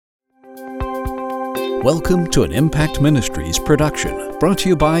Welcome to an Impact Ministries production, brought to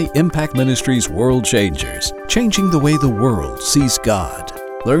you by Impact Ministries World Changers, changing the way the world sees God.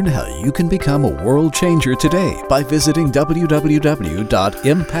 Learn how you can become a world changer today by visiting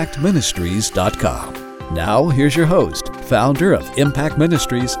www.impactministries.com. Now, here's your host, founder of Impact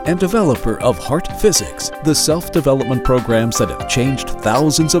Ministries and developer of Heart Physics, the self-development programs that have changed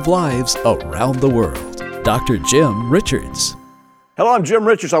thousands of lives around the world, Dr. Jim Richards. Hello, I'm Jim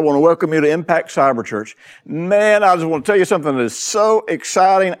Richards. I want to welcome you to Impact Cyber Church. Man, I just want to tell you something that is so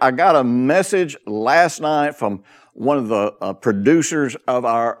exciting. I got a message last night from one of the producers of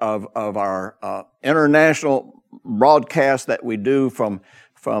our international broadcast that we do from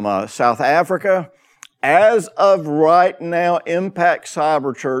South Africa. As of right now, Impact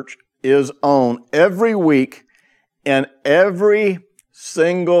Cyber Church is on every week in every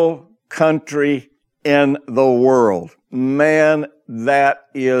single country in the world. Man, that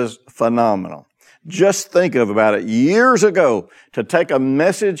is phenomenal. Just think about it. Years ago, to take a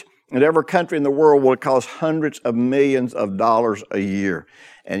message in every country in the world would cost hundreds of millions of dollars a year.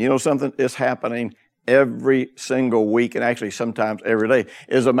 And you know something? It's happening every single week, and actually sometimes every day.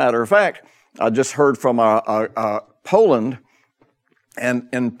 As a matter of fact, I just heard from Poland, and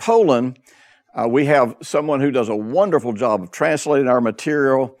in Poland, we have someone who does a wonderful job of translating our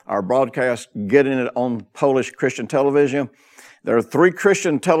material, our broadcast, getting it on Polish Christian television. There are 3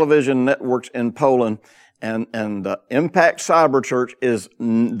 Christian television networks in Poland, and Impact Cyber Church is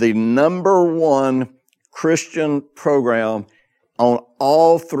the #1 Christian program on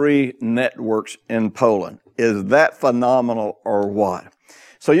all 3 networks in Poland. Is that phenomenal or what?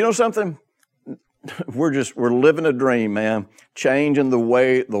 So you know something? We're living a dream, man, changing the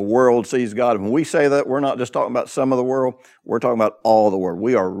way the world sees God. And when we say that, we're not just talking about some of the world, we're talking about all the world.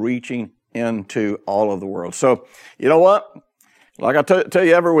 We are reaching into all of the world. So, you know what? Like I tell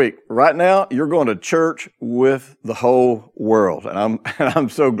you every week, right now, you're going to church with the whole world. And I'm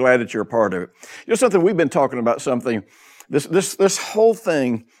so glad that you're a part of it. You know something, we've been talking about something, this whole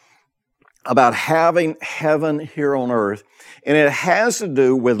thing about having heaven here on earth. And it has to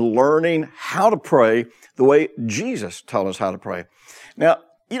do with learning how to pray the way Jesus taught us how to pray. Now,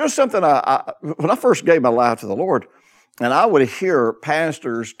 you know something, when I first gave my life to the Lord, and I would hear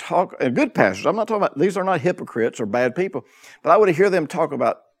pastors talk, and good pastors, I'm not talking about, these are not hypocrites or bad people, but I would hear them talk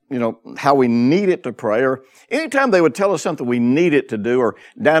about, you know, how we needed to pray, or anytime they would tell us something we needed to do, or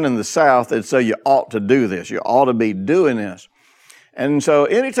down in the South, they'd say, you ought to do this, you ought to be doing this. And so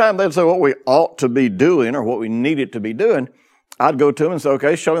anytime they'd say what we ought to be doing or what we needed to be doing, I'd go to them and say,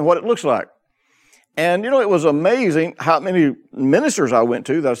 okay, show me what it looks like. And, you know, it was amazing how many ministers I went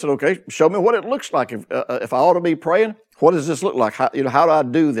to that I said, okay, show me what it looks like. If I ought to be praying, what does this look like? How do I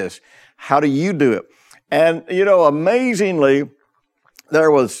do this? How do you do it? And, you know, amazingly,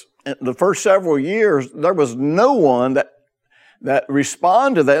 there was, in the first several years, there was no one that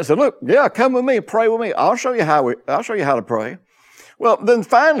responded to that and said, look, yeah, come with me, pray with me. I'll show you how to pray. Well, then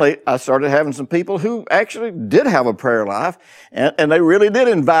finally, I started having some people who actually did have a prayer life, and they really did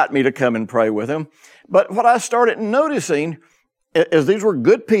invite me to come and pray with them. But what I started noticing is these were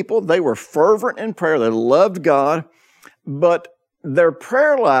good people. They were fervent in prayer. They loved God, but their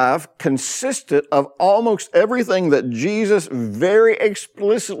prayer life consisted of almost everything that Jesus very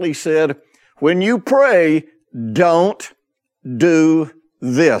explicitly said, when you pray, don't do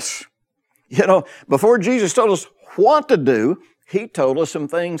this. You know, before Jesus told us what to do, He told us some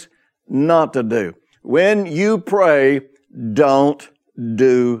things not to do. When you pray, don't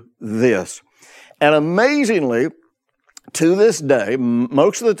do this. And amazingly, to this day,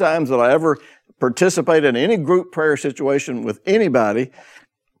 most of the times that I ever participate in any group prayer situation with anybody,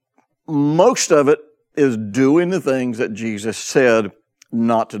 most of it is doing the things that Jesus said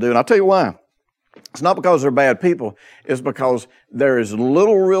not to do. And I'll tell you why. It's not because they're bad people. It's because there is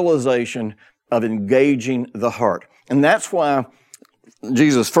little realization of engaging the heart. And that's why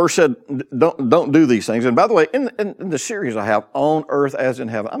Jesus first said, don't do these things. And by the way, in the series I have, On Earth as in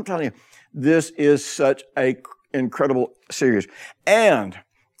Heaven, I'm telling you, this is such a incredible series. And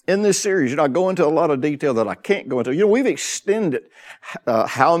in this series, you know, I go into a lot of detail that I can't go into. You know, we've extended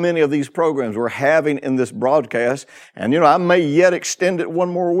how many of these programs we're having in this broadcast. And, you know, I may yet extend it one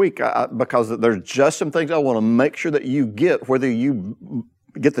more week because there's just some things I want to make sure that you get, whether you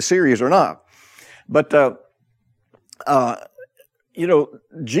get the series or not. But, you know,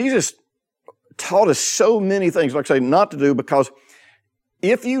 Jesus taught us so many things, like I say, not to do, because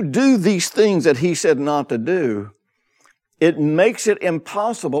if you do these things that He said not to do, it makes it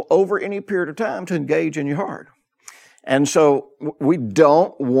impossible over any period of time to engage in your heart. And so we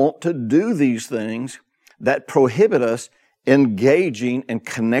don't want to do these things that prohibit us engaging and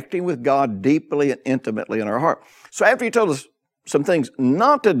connecting with God deeply and intimately in our heart. So after he told us some things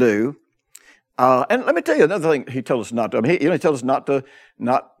not to do, and let me tell you another thing he told us not to. I mean, he told us not to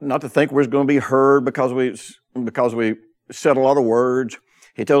think we're going to be heard because we said a lot of words.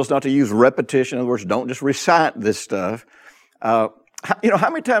 He told us not to use repetition. In other words, don't just recite this stuff. How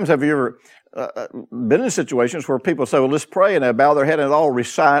many times have you ever been in situations where people say, well, let's pray, and they bow their head and all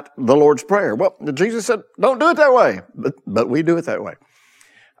recite the Lord's Prayer? Well, Jesus said, don't do it that way, but we do it that way.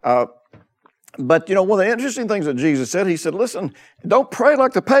 But one of the interesting things that Jesus said, he said, listen, don't pray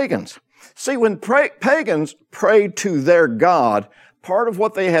like the pagans. See, when pagans prayed to their God, part of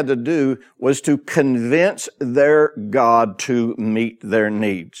what they had to do was to convince their God to meet their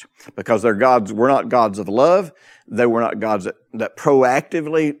needs. Because their gods were not gods of love. They were not gods that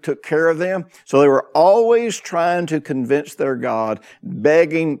proactively took care of them. So they were always trying to convince their God,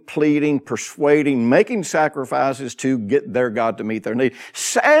 begging, pleading, persuading, making sacrifices to get their God to meet their need.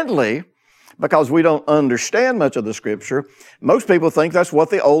 Sadly, because we don't understand much of the Scripture, most people think that's what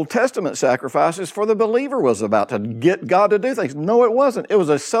the Old Testament sacrifices for the believer was about, to get God to do things. No, it wasn't. It was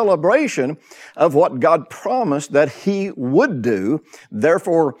a celebration of what God promised that He would do.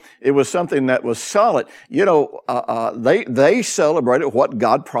 Therefore, it was something that was solid. They celebrated what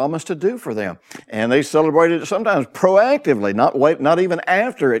God promised to do for them. And they celebrated it sometimes proactively, not even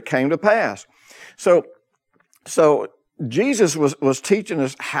after it came to pass. So Jesus was teaching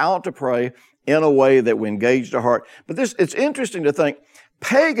us how to pray in a way that we engaged our heart. But it's interesting to think,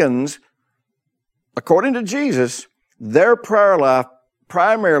 pagans, according to Jesus, their prayer life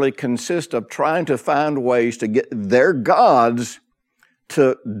primarily consists of trying to find ways to get their gods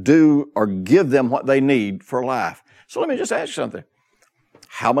to do or give them what they need for life. So let me just ask you something.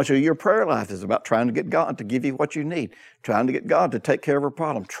 How much of your prayer life is about trying to get God to give you what you need, trying to get God to take care of a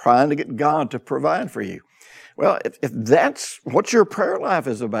problem, trying to get God to provide for you? Well, if that's what your prayer life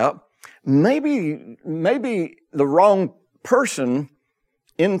is about, maybe the wrong person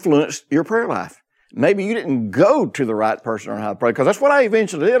influenced your prayer life. Maybe you didn't go to the right person on how to pray, because that's what I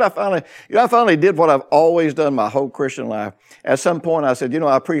eventually did. I finally did what I've always done my whole Christian life. At some point I said,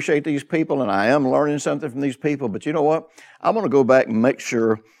 I appreciate these people and I am learning something from these people, but you know what? I'm going to go back and make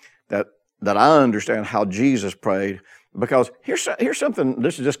sure that I understand how Jesus prayed, because here's something,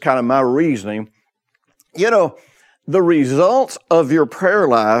 this is just kind of my reasoning. The results of your prayer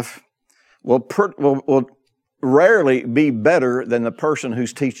life will rarely be better than the person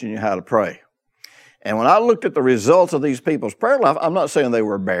who's teaching you how to pray. And when I looked at the results of these people's prayer life, I'm not saying they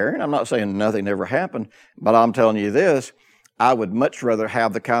were barren. I'm not saying nothing ever happened. But I'm telling you this, I would much rather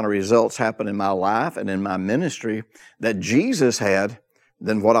have the kind of results happen in my life and in my ministry that Jesus had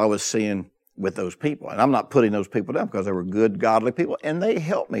than what I was seeing with those people. And I'm not putting those people down, because they were good, godly people, and they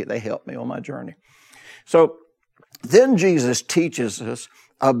helped me. They helped me on my journey. So then Jesus teaches us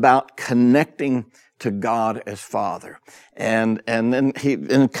about connecting to God as Father, and then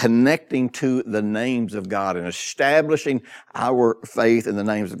in connecting to the names of God and establishing our faith in the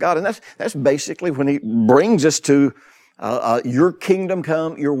names of God. And that's basically when he brings us to your kingdom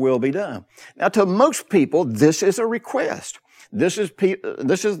come, your will be done. Now, to most people, this is a request. We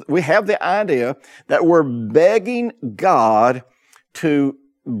have the idea that we're begging God to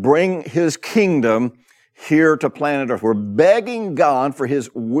bring His kingdom here to planet Earth. We're begging God for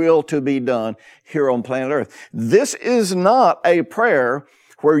His will to be done here on planet Earth. This is not a prayer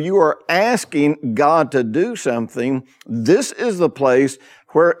where you are asking God to do something. This is the place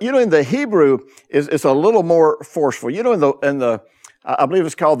where, in the Hebrew, it's a little more forceful. In the I believe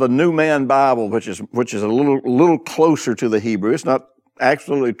it's called the New Man Bible, which is a little closer to the Hebrew. It's not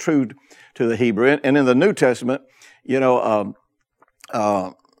absolutely true to the Hebrew. And in the New Testament,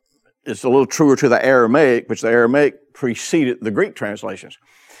 it's a little truer to the Aramaic, which the Aramaic preceded the Greek translations.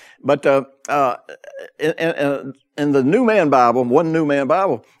 But in the New Man Bible, one New Man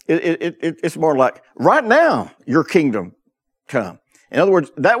Bible, it's more like, right now, your kingdom come. In other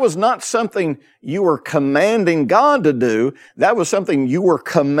words, that was not something you were commanding God to do. That was something you were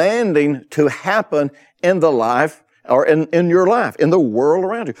commanding to happen in the life, or in your life, in the world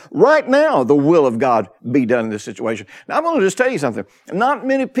around you. Right now, the will of God be done in this situation. Now, I'm going to just tell you something. Not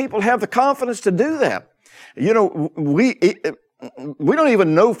many people have the confidence to do that. We don't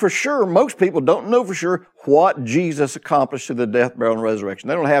even know for sure, most people don't know for sure what Jesus accomplished through the death, burial, and resurrection.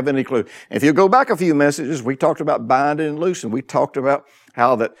 They don't have any clue. If you go back a few messages, we talked about binding and loosing. We talked about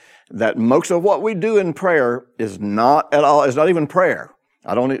how that most of what we do in prayer is not at all, it's not even prayer.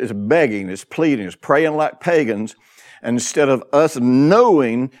 It's begging, it's pleading, it's praying like pagans, instead of us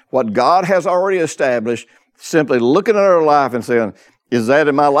knowing what God has already established, simply looking at our life and saying, Is that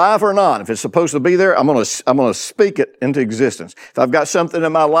in my life or not? If it's supposed to be there, I'm going to speak it into existence. If I've got something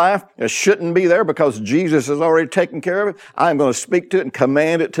in my life that shouldn't be there because Jesus has already taken care of it, I'm going to speak to it and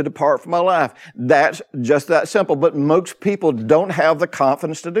command it to depart from my life. That's just that simple. But most people don't have the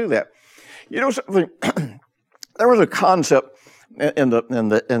confidence to do that. You know something? There was a concept in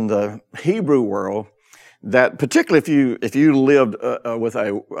the Hebrew world that, particularly if you lived with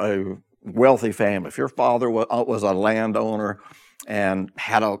a wealthy family, if your father was a landowner and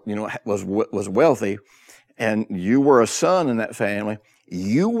was wealthy, and you were a son in that family,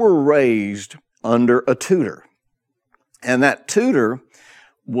 you were raised under a tutor. And that tutor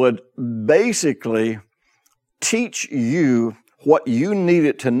would basically teach you what you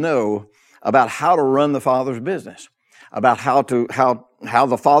needed to know about how to run the father's business, about how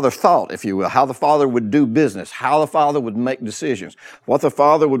the father thought, if you will, how the father would do business, how the father would make decisions, what the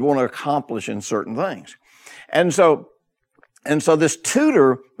father would want to accomplish in certain things. And so this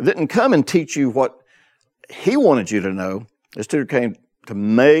tutor didn't come and teach you what he wanted you to know. This tutor came to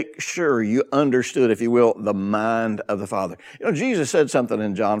make sure you understood, if you will, the mind of the Father. You know, Jesus said something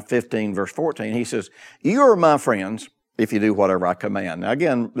in John 15, verse 14. He says, "You are my friends if you do whatever I command." Now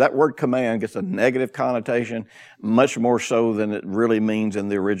again, that word command gets a negative connotation, much more so than it really means in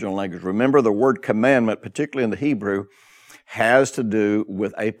the original language. Remember, the word commandment, particularly in the Hebrew, has to do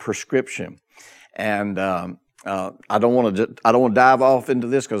with a prescription. And I don't want to dive off into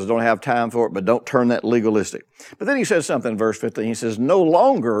this because I don't have time for it, but don't turn that legalistic. But then he says something in verse 15. He says, "No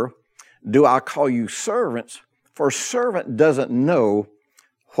longer do I call you servants, for a servant doesn't know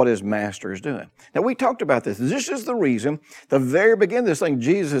what his master is doing." Now, we talked about this. This is the reason, the very beginning of this thing,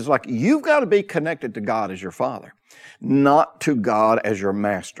 Jesus is like, you've got to be connected to God as your Father, not to God as your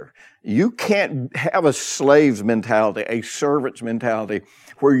master. You can't have a slave's mentality, a servant's mentality,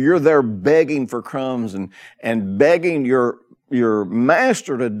 where you're there begging for crumbs and begging your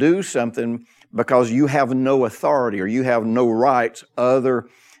master to do something because you have no authority or you have no rights other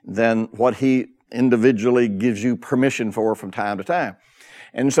than what he individually gives you permission for from time to time.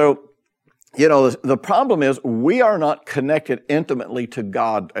 And so, you know, the problem is we are not connected intimately to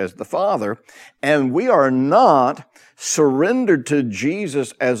God as the Father, and we are not surrendered to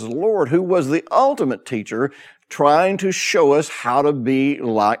Jesus as Lord, who was the ultimate teacher, trying to show us how to be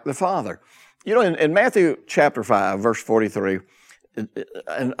like the Father. You know, in Matthew chapter 5, verse 43,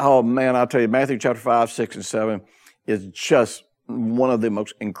 and oh man, I'll tell you, Matthew chapter 5, 6, and 7 is just one of the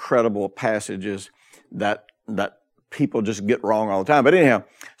most incredible passages that people just get wrong all the time. But anyhow,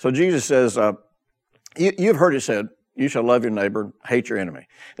 so Jesus says, you've heard it said, you shall love your neighbor, hate your enemy.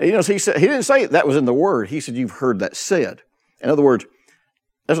 And, you know, he didn't say that was in the Word. He said, you've heard that said. In other words,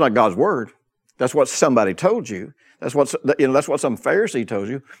 that's not God's Word. That's what somebody told you. That's what some Pharisee told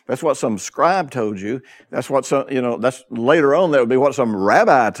you. That's what some scribe told you. That's later on that would be what some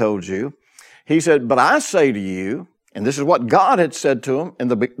rabbi told you. He said, but I say to you, and this is what God had said to him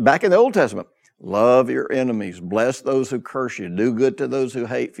back in the Old Testament, love your enemies, bless those who curse you, do good to those who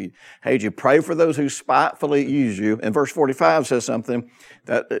hate you, pray for those who spitefully use you. And verse 45 says something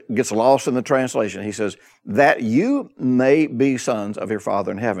that gets lost in the translation. He says, that you may be sons of your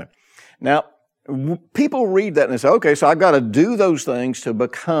Father in heaven. Now, people read that and they say, okay, so I've got to do those things to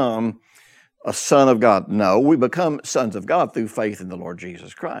become a son of God. No, we become sons of God through faith in the Lord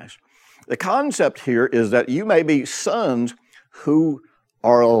Jesus Christ. The concept here is that you may be sons who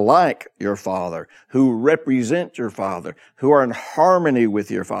are like your Father, who represent your Father, who are in harmony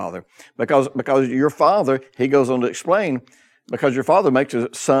with your Father. Because your Father, he goes on to explain, because your Father makes a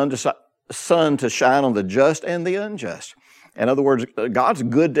sun to shine on the just and the unjust. In other words, God's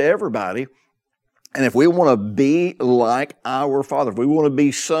good to everybody. And if we want to be like our Father, if we want to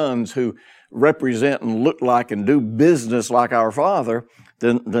be sons who represent and look like and do business like our Father,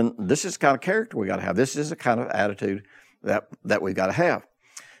 then this is the kind of character we got to have. This is the kind of attitude that we've got to have.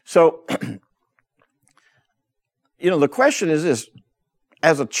 So, you know, the question is this: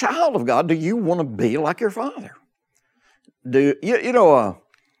 as a child of God, do you want to be like your Father? I've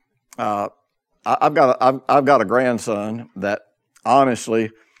got a grandson that,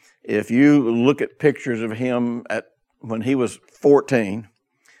 honestly, if you look at pictures of him when he was 14,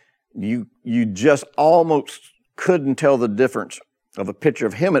 you just almost couldn't tell the difference of a picture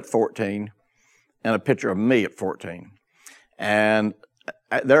of him at 14 and a picture of me at 14. And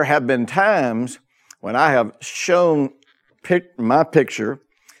there have been times when I have shown my picture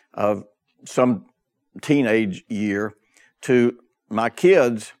of some teenage year to my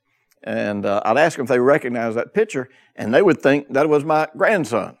kids, and I'd ask them if they recognize that picture, and they would think that was my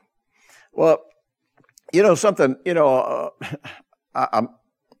grandson. Well, you know something,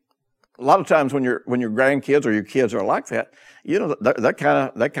 a lot of times when your grandkids or your kids are like that, you know, they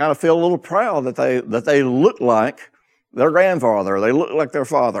kind of feel a little proud that they look like their grandfather, or they look like their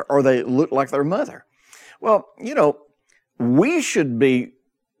father, or they look like their mother. Well, you know, we should be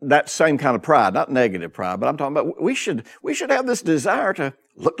that same kind of pride, not negative pride, but I'm talking about we should have this desire to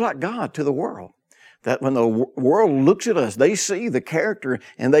look like God to the world. That when the world looks at us, they see the character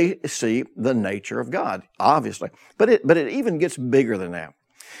and they see the nature of God, obviously. But it even gets bigger than that.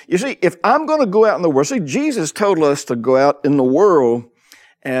 You see, if I'm going to go out in the world, see, Jesus told us to go out in the world,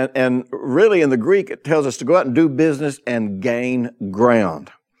 and really in the Greek, it tells us to go out and do business and gain ground.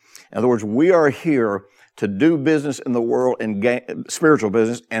 In other words, we are here to do business in the world and gain spiritual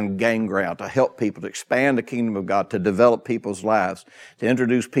business and gain ground, to help people, to expand the kingdom of God, to develop people's lives, to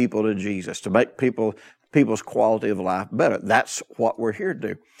introduce people to Jesus, to make people's quality of life better. That's what we're here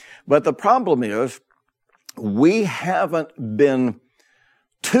to do. But the problem is we haven't been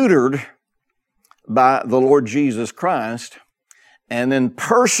tutored by the Lord Jesus Christ and then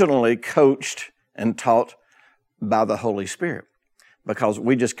personally coached and taught by the Holy Spirit, because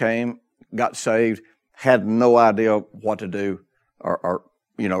we just came, got saved, had no idea what to do or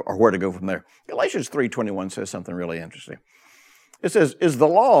where to go from there. Galatians 3:21 says something really interesting. It says, is the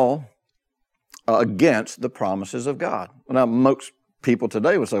law against the promises of God? Well, now, most people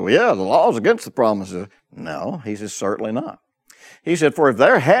today would say, well, yeah, the law is against the promises. No, he says, certainly not. He said, for if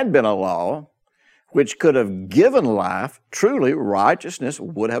there had been a law which could have given life, truly righteousness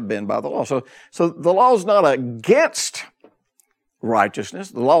would have been by the law. So the law is not against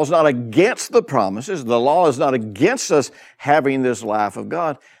righteousness. The law is not against the promises. The law is not against us having this life of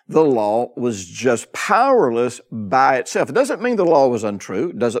God. The law was just powerless by itself. It doesn't mean the law was untrue.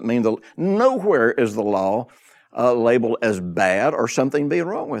 It doesn't mean nowhere is the law labeled as bad or something being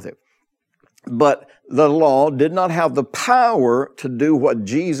wrong with it. But the law did not have the power to do what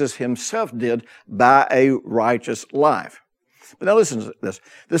Jesus himself did by a righteous life. But now listen to this.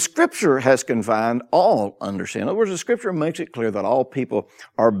 The Scripture has confined all under sin. In other words, the Scripture makes it clear that all people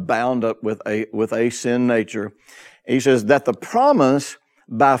are bound up with a sin nature. He says that the promise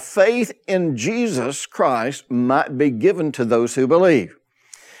by faith in Jesus Christ might be given to those who believe.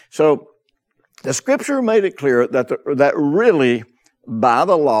 So the Scripture made it clear that really by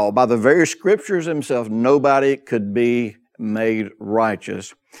the law, by the very Scriptures themselves, nobody could be made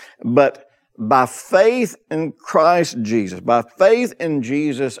righteous. But by faith in Christ Jesus, by faith in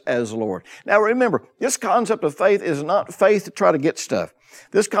Jesus as Lord. Now remember, this concept of faith is not faith to try to get stuff.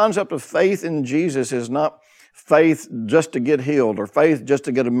 This concept of faith in Jesus is not faith just to get healed or faith just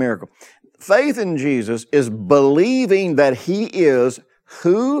to get a miracle. Faith in Jesus is believing that He is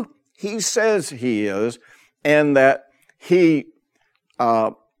who He says He is, and that He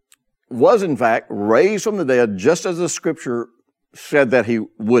was in fact raised from the dead, just as the Scripture said that He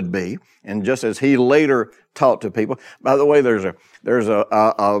would be, and just as He later taught to people. By the way, there's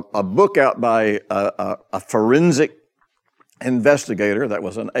a book out by a forensic investigator that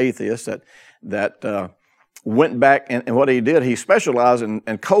was an atheist that went back, and what he did, he specialized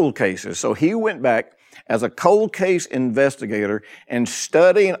in cold cases. So he went back as a cold case investigator and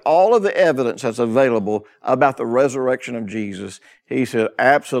studying all of the evidence that's available about the resurrection of Jesus. He said,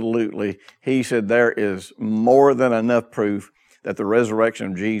 absolutely. He said, there is more than enough proof that the resurrection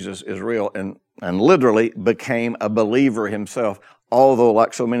of Jesus is real, and literally became a believer himself, although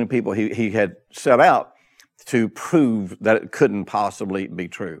like so many people, he had set out to prove that it couldn't possibly be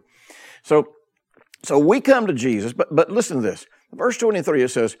true. So we come to Jesus, but listen to this. Verse 23, it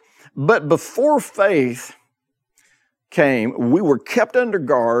says, but before faith came, we were kept under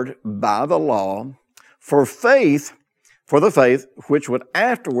guard by the law for the faith which would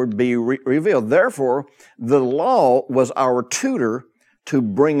afterward be revealed. Therefore, the law was our tutor to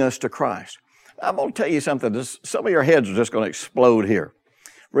bring us to Christ. I'm going to tell you something. Some of your heads are just going to explode here.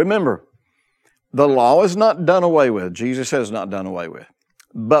 Remember, the law is not done away with. Jesus has not done away with.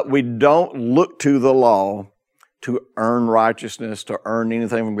 But we don't look to the law to earn righteousness, to earn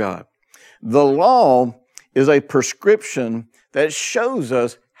anything from God. The law is a prescription that shows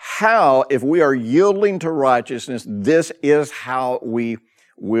us how, if we are yielding to righteousness, this is how we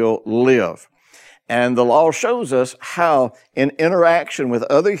will live. And the law shows us how, in interaction with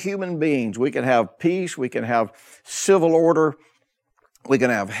other human beings, we can have peace, we can have civil order, we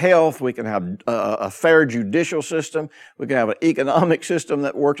can have health, we can have a fair judicial system, we can have an economic system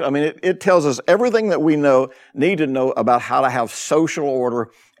that works. I mean, it tells us everything that we need to know about how to have social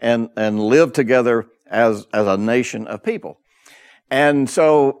order and live together as a nation of people. And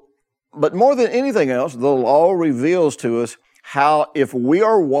so, but more than anything else, the law reveals to us how, if we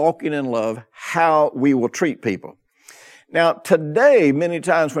are walking in love, how we will treat people. Now, today, many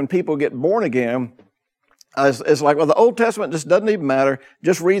times when people get born again, it's like, well, the Old Testament just doesn't even matter.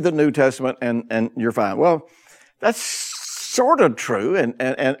 Just read the New Testament and you're fine. Well, that's sort of true,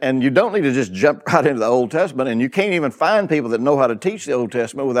 and you don't need to just jump right into the Old Testament, and you can't even find people that know how to teach the Old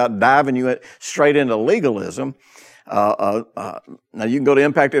Testament without diving you straight into legalism. Now you can go to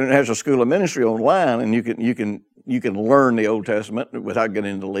Impact International School of Ministry online, and you can learn the Old Testament without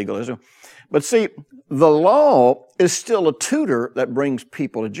getting into legalism. But see, the law is still a tutor that brings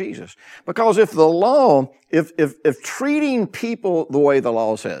people to Jesus. Because if the law, if treating people the way the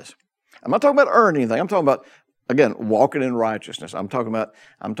law says, I'm not talking about earning anything, I'm talking about, again, walking in righteousness. I'm talking about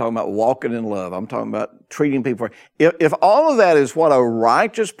walking in love. I'm talking about treating people. If all of that is what a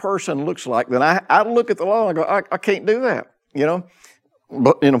righteous person looks like, then I look at the law and I go, I can't do that,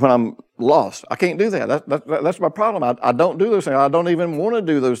 But, when I'm lost, I can't do that. That's my problem. I don't do those things. I don't even want to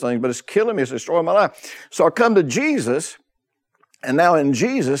do those things, but it's killing me. It's destroying my life. So I come to Jesus, and now in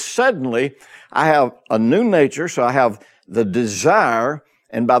Jesus, suddenly I have a new nature. So I have the desire,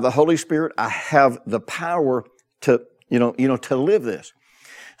 and by the Holy Spirit, I have the power to, to live this.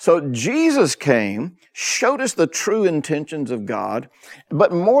 So Jesus came, showed us the true intentions of God,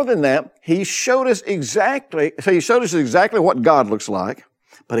 but more than that, He showed us exactly what God looks like,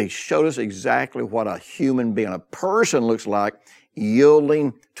 but He showed us exactly what a human being, a person looks like,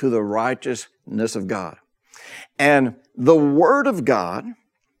 yielding to the righteousness of God. And the Word of God,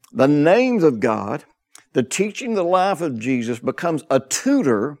 the names of God, the teaching, the life of Jesus becomes a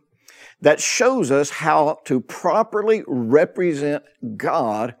tutor that shows us how to properly represent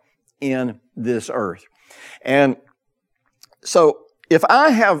God in this earth. And so if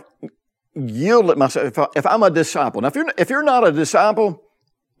I have yielded myself, if I'm a disciple, now if you're not a disciple,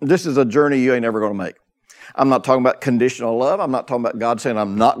 this is a journey you ain't ever going to make. I'm not talking about conditional love. I'm not talking about God saying,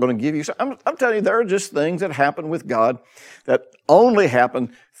 I'm not going to give you something. I'm telling you, there are just things that happen with God that only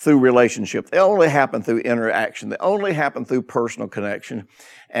happen through relationship. They only happen through interaction. They only happen through personal connection.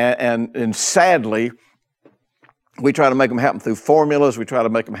 And sadly, we try to make them happen through formulas. We try to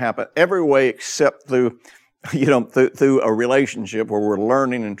make them happen every way except through a relationship where we're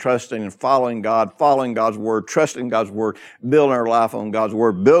learning and trusting and following God, following God's Word, trusting God's Word, building our life on God's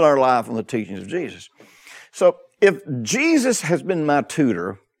Word, building our life on the teachings of Jesus. So if Jesus has been my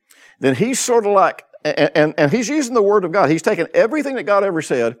tutor, then He's sort of like, and He's using the Word of God. He's taken everything that God ever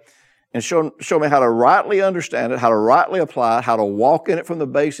said and show me how to rightly understand it, how to rightly apply it, how to walk in it from the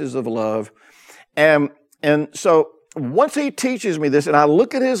basis of love. And so once He teaches me this, and I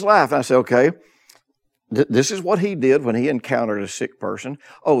look at His life, and I say, okay, this is what He did when He encountered a sick person.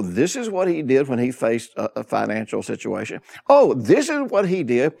 Oh, this is what He did when He faced a financial situation. Oh, this is what He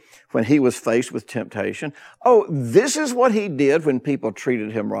did when He was faced with temptation. Oh, this is what He did when people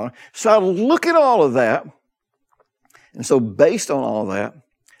treated Him wrong. So I look at all of that, and so based on all that,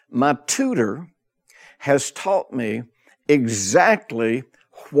 my tutor has taught me exactly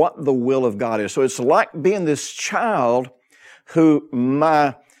what the will of God is. So it's like being this child who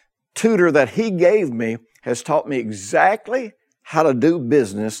my tutor that he gave me has taught me exactly how to do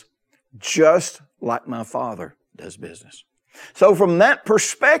business just like my father does business. So from that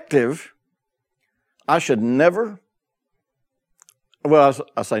perspective, I should never,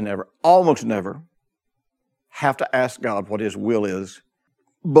 I say never, almost never have to ask God what His will is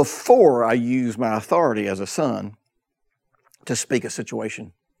before I use my authority as a son to speak a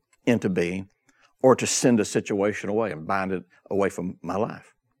situation into being or to send a situation away and bind it away from my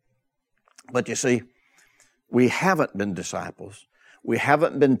life. But you see, we haven't been disciples. We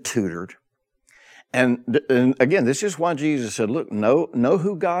haven't been tutored. And again, this is why Jesus said, look, know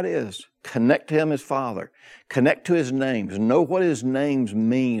who God is. Connect to Him as Father. Connect to His names. Know what His names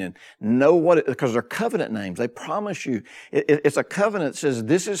mean. And know because they're covenant names. They promise you. It's a covenant that says,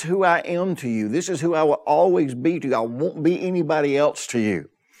 this is who I am to you. This is who I will always be to you. I won't be anybody else to you.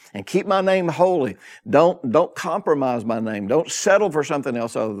 And keep my name holy. Don't compromise my name. Don't settle for something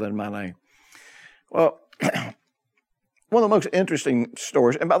else other than my name. Well, one of the most interesting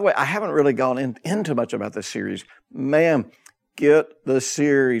stories, and by the way, I haven't really gone into much about this series. Man, get the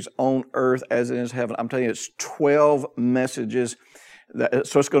series On Earth as it is Heaven. I'm telling you, it's 12 messages.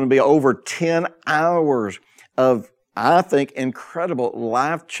 So it's going to be over 10 hours of, I think, incredible,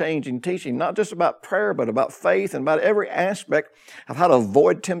 life-changing teaching, not just about prayer, but about faith and about every aspect of how to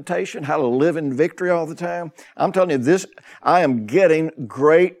avoid temptation, how to live in victory all the time. I'm telling you this, I am getting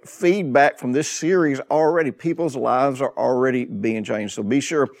great feedback from this series already. People's lives are already being changed. So be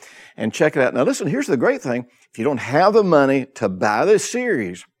sure and check it out. Now listen, here's the great thing. If you don't have the money to buy this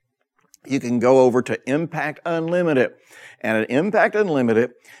series, you can go over to Impact Unlimited. And at Impact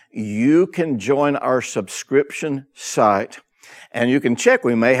Unlimited, you can join our subscription site. And you can check.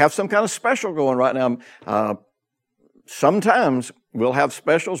 We may have some kind of special going right now. Sometimes we'll have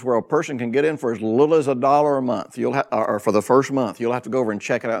specials where a person can get in for as little as $1 a month. Or for the first month. You'll have to go over and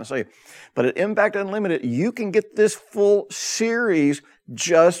check it out and see. But at Impact Unlimited, you can get this full series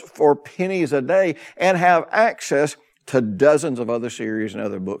just for pennies a day and have access to dozens of other series and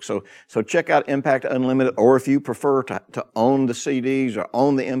other books. So check out Impact Unlimited, or if you prefer to own the CDs or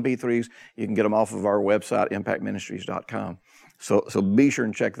own the MP3s, you can get them off of our website, impactministries.com. So be sure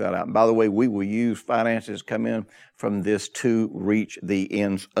and check that out. And by the way, we will use finances come in from this to reach the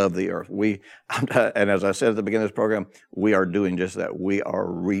ends of the earth. And as I said at the beginning of this program, we are doing just that. We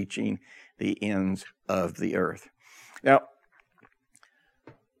are reaching the ends of the earth. Now,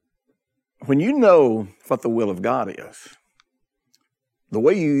 when you know what the will of God is, the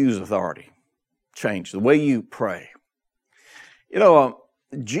way you use authority changes, the way you pray.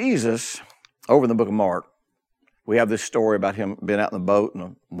 Jesus, over in the book of Mark, we have this story about him being out in the boat and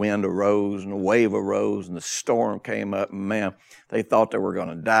the wind arose and the wave arose and the storm came up and man, they thought they were going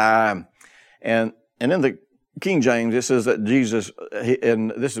to die. And in the King James, it says that Jesus,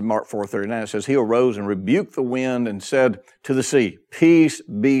 and this is Mark 4:39, it says, he arose and rebuked the wind and said to the sea, peace,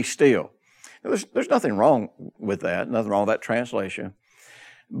 be still. Now, there's nothing wrong with that, nothing wrong with that translation.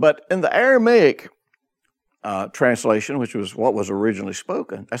 But in the Aramaic translation, which was what was originally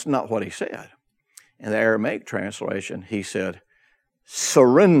spoken, that's not what he said. In the Aramaic translation, he said,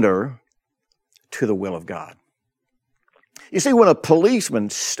 surrender to the will of God. You see, when a policeman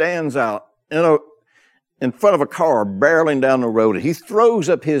stands out in front of a car barreling down the road, and he throws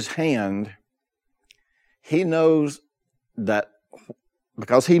up his hand, he knows that,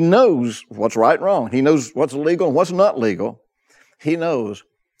 because he knows what's right and wrong, he knows what's legal and what's not legal, he knows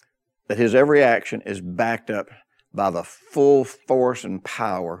that his every action is backed up by the full force and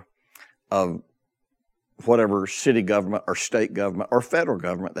power of whatever city government or state government or federal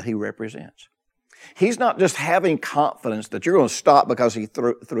government that he represents. He's not just having confidence that you're going to stop because he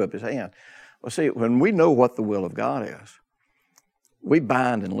threw up his hand. Well, see, when we know what the will of God is, we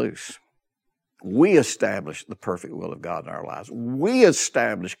bind and loose. We establish the perfect will of God in our lives. We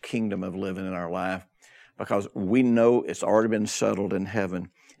establish kingdom of living in our life because we know it's already been settled in heaven,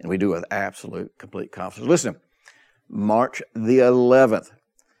 and we do it with absolute, complete confidence. Listen, March the 11th,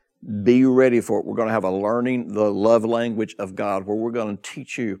 be ready for it. We're going to have a Learning the Love Language of God, where we're going to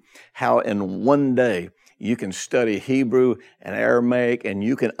teach you how in one day you can study Hebrew and Aramaic, and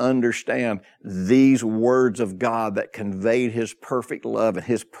you can understand these words of God that conveyed His perfect love and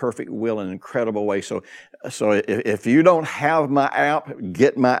His perfect will in an incredible way. So if you don't have my app,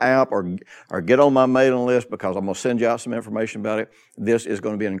 get my app or get on my mailing list, because I'm going to send you out some information about it. This is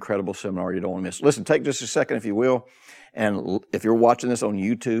going to be an incredible seminar you don't want to miss. Listen, take just a second, if you will, and if you're watching this on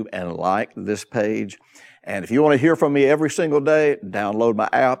YouTube, and like this page. And if you want to hear from me every single day, download my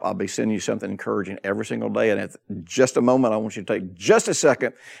app. I'll be sending you something encouraging every single day. And at just a moment, I want you to take just a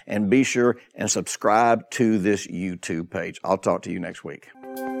second and be sure and subscribe to this YouTube page. I'll talk to you next week.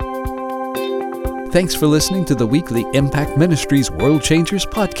 Thanks for listening to the weekly Impact Ministries World Changers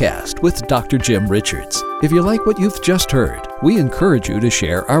podcast with Dr. Jim Richards. If you like what you've just heard, we encourage you to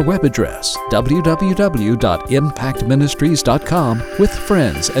share our web address, www.impactministries.com, with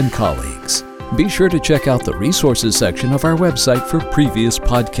friends and colleagues. Be sure to check out the resources section of our website for previous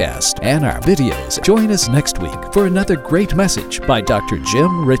podcasts and our videos. Join us next week for another great message by Dr.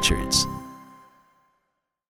 Jim Richards.